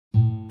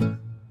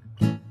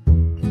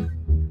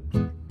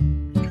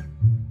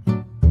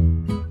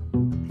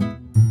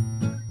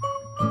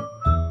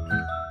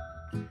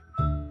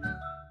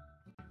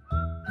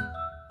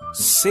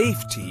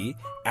safety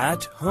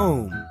at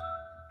home.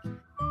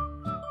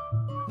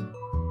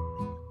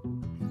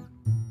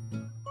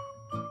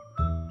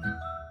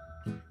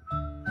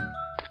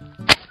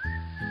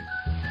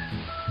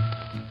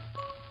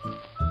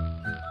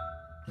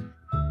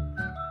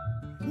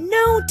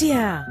 No,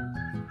 dear.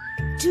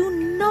 Do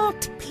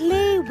not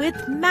play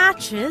with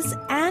matches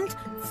and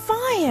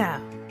fire.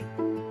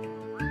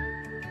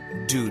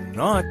 Do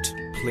not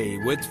play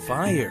with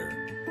fire.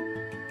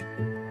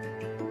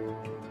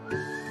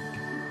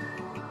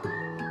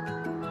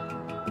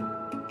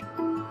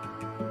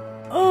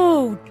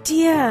 Oh,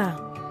 dear.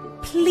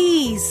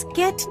 Please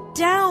get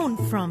down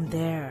from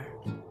there.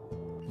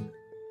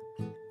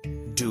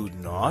 Do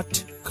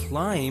not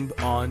climb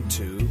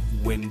onto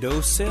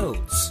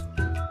windowsills.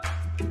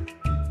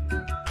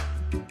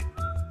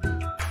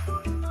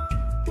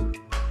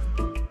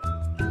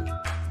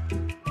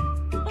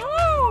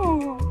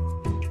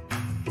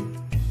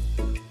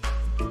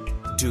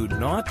 Do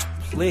not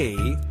play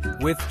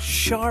with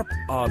sharp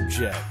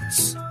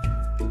objects.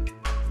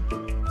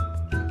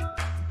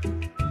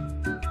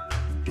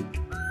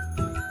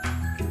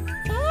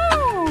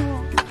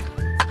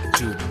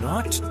 Do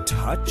not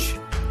touch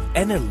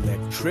an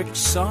electric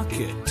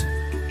socket.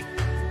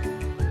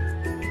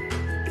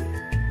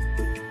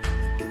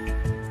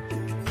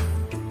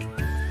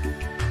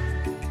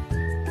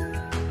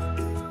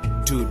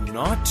 Do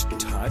not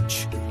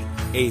touch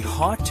a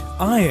hot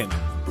iron.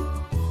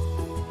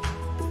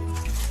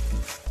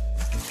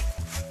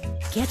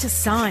 Get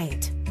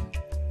aside.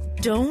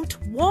 Don't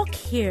walk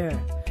here.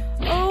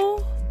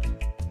 Oh.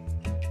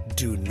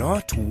 Do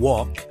not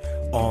walk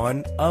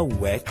on a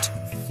wet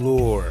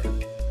floor.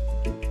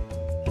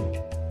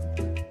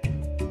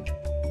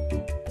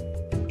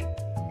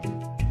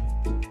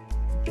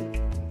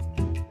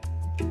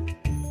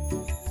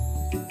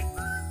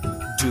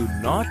 Do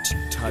not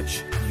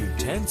touch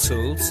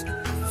utensils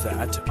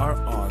that are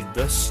on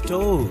the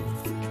stove.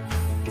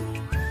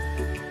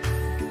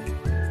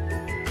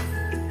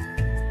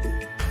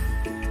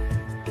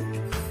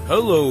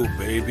 Hello,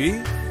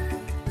 baby.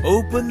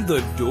 Open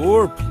the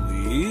door,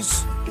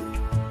 please.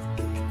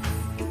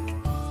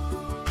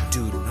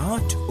 Do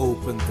not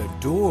open the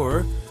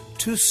door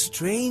to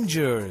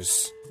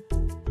strangers.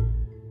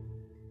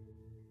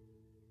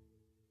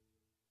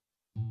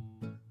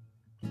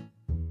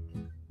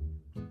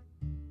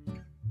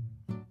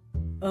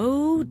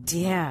 Oh,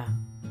 dear.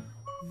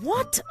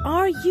 What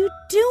are you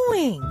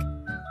doing?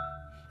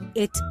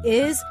 It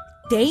is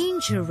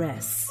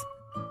dangerous.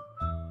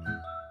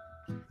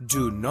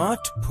 Do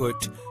not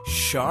put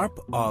sharp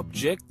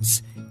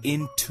objects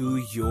into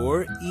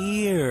your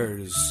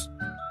ears.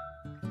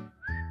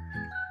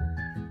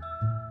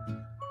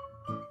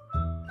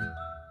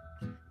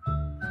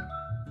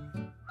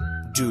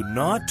 Do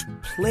not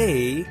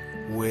play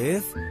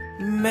with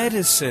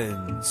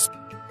medicines.